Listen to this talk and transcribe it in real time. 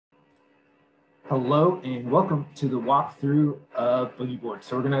Hello and welcome to the walkthrough of Boogieboard.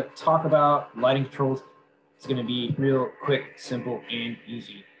 So we're going to talk about lighting controls. It's going to be real quick, simple, and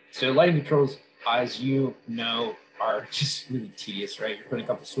easy. So lighting controls, as you know, are just really tedious, right? You're putting a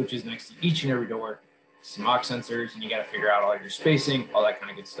couple switches next to each and every door, some aux sensors, and you got to figure out all your spacing, all that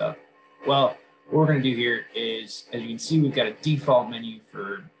kind of good stuff. Well, what we're going to do here is, as you can see, we've got a default menu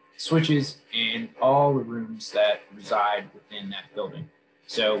for switches and all the rooms that reside within that building.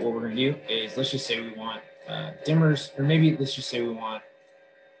 So what we're going to do is, let's just say we want dimmers, or maybe let's just say we want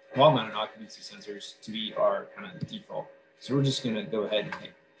wall-mounted occupancy sensors to be our kind of default. So we're just going to go ahead and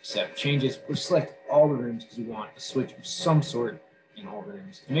hit accept changes. We'll select all the rooms because we want a switch of some sort in all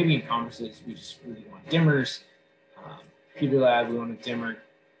rooms. And maybe in conferences, we just really want dimmers. Computer lab, we want a dimmer.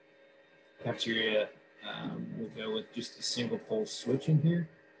 Cafeteria, we'll go with just a single pole switch in here.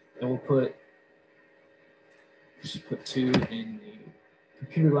 And we'll just put two in the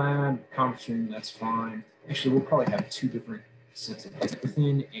computer lab, conference room, that's fine. Actually, we'll probably have two different sets of lights.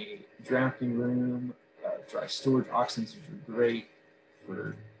 Within a drafting room, dry storage, aux sensors are great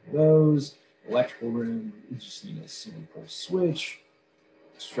for those. Electrical room, we just need a single pole switch.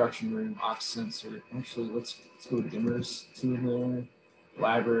 Construction room, aux sensor. Actually, let's go with dimmers, two in there.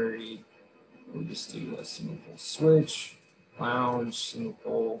 Library, we'll just do a single pole switch. Lounge, single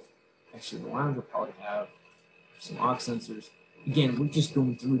pole. Actually, the lounge will probably have some aux sensors. Again, we're just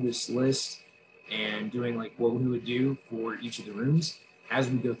going through this list and doing like what we would do for each of the rooms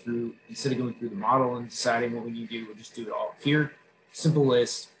as we go through. Instead of going through the model and deciding what we need to do, we'll just do it all here. Simple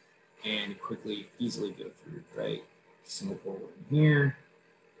list and quickly, easily go through, right? Single pole in here,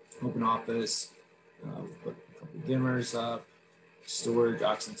 open office, we'll put a couple of dimmers up, storage,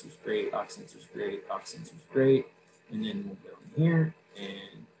 aux sensors great, aux sensors great, aux sensors great. And then we'll go in here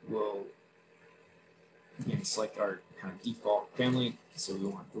and we'll again select our kind of default family. So we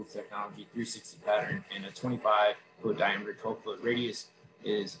want build technology, 360 pattern, and a 25-foot diameter, 12-foot radius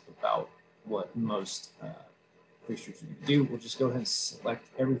is about what most fixtures you can do. We'll just go ahead and select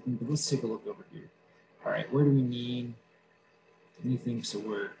everything, but let's take a look over here. All right, where do we need anything? So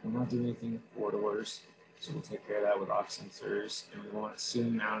we're not doing anything with corridors, so we'll take care of that with aux sensors, and we want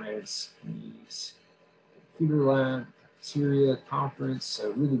ceiling mounted, these computer lab, cafeteria, conference.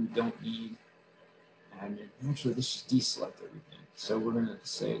 So really we don't need admin. Actually, let's just deselect everything. So we're going to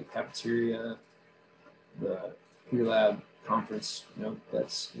say cafeteria, the computer lab, conference, nope,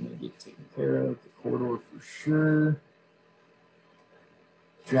 that's going to get taken care of. The corridor for sure.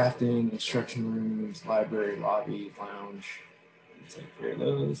 Drafting, instruction rooms, library, lobby, lounge. We'll take care of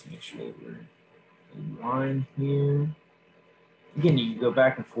those. Make sure that we're in line here. Again, you can go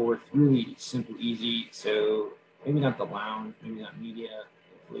back and forth, really simple, easy. So maybe not the lounge, maybe not media,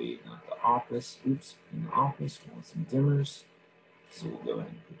 hopefully not the office. Oops, in the office, we want some dimmers. So we'll go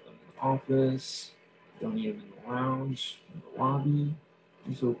ahead and put them in the office. Don't need them in the lounge, in the lobby.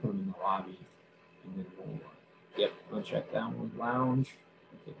 So we'll put them in the lobby. And then we'll, uncheck that one, lounge.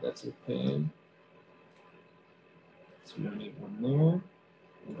 I think that's okay. So we don't need one there.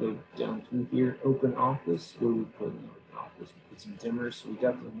 We'll go down through here, open office. Where do we put in open office? We put some dimmers. So we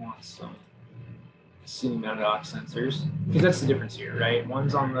definitely want some ceiling mounted aux sensors, because that's the difference here, right?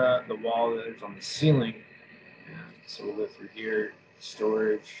 One's on the wall, the other's on the ceiling. So we'll go through here,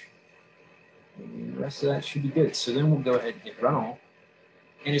 storage, and the rest of that should be good. So then we'll go ahead and hit run all,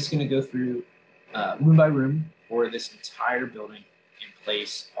 and it's going to go through room by room for this entire building and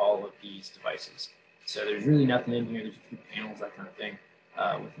place all of these devices. So there's really nothing in here. There's a few panels, that kind of thing,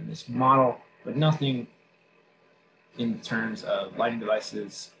 within this model, but nothing in terms of lighting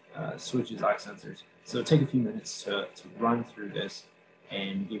devices, switches, aux sensors. So it'll take a few minutes to run through this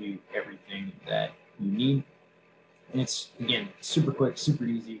and give you everything that you need. And it's, again, super quick, super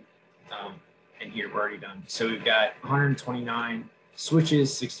easy. And here we're already done. So we've got 129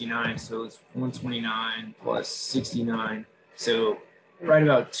 switches, 69. So it's 129 plus 69. So right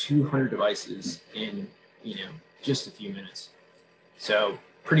about 200 devices in, just a few minutes. So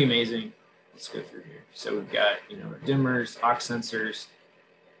pretty amazing. Let's go through here. So we've got, our dimmers, aux sensors,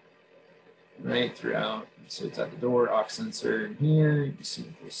 right throughout. So it's at the door, aux sensor in here. You can see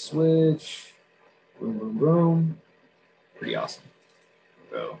the switch. Boom, boom, boom. Pretty awesome.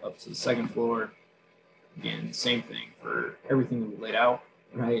 Go up to the second floor. Again, same thing for everything that we laid out,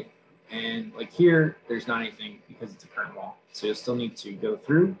 right? And like here, there's not anything because it's a current wall. So you'll still need to go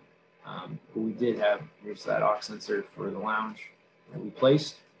through. But we did have, here's that aux sensor for the lounge that we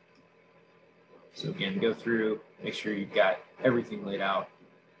placed. So again, go through, make sure you've got everything laid out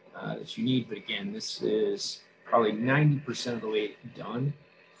that you need. But again, this is probably 90% of the way done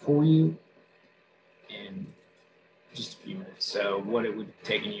for you. And just a few minutes. So what it would have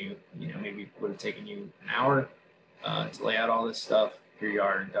taken you, maybe would have taken you an hour to lay out all this stuff. Here you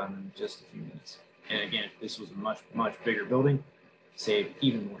are, done in just a few minutes. And again, if this was a much, much bigger building, save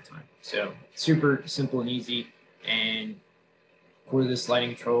even more time. So super simple and easy. And for this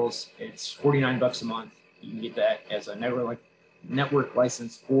lighting controls, it's $49 a month. You can get that as a network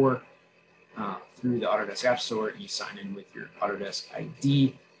license or through the Autodesk App Store, and you sign in with your Autodesk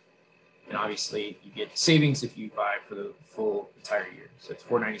ID. And obviously, you get savings if you buy for the full entire year. So it's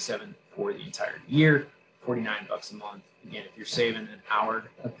 $497 for the entire year, $49 a month. Again, if you're saving an hour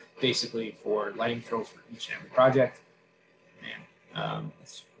basically for lighting controls for each and every project, man,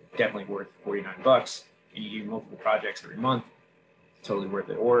 it's definitely worth $49. And you do multiple projects every month, totally worth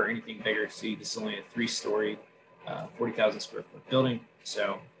it. Or anything bigger. See, this is only a 3-story, 40,000 square foot building.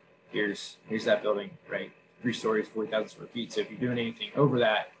 So here's that building, right? 3 stories, 40,000 square feet. So if you're doing anything over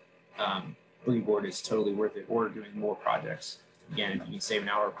that, Boogieboard is totally worth it, or doing more projects. Again, if you can save an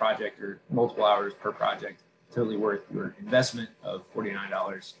hour a project or multiple hours per project, totally worth your investment of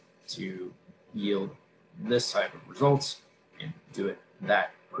 $49 to yield this type of results and do it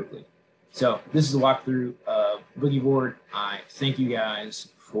that quickly. So this is a walkthrough of Boogieboard. I thank you guys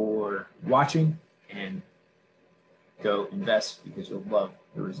for watching, and go invest because you'll love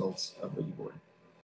the results of Boogieboard.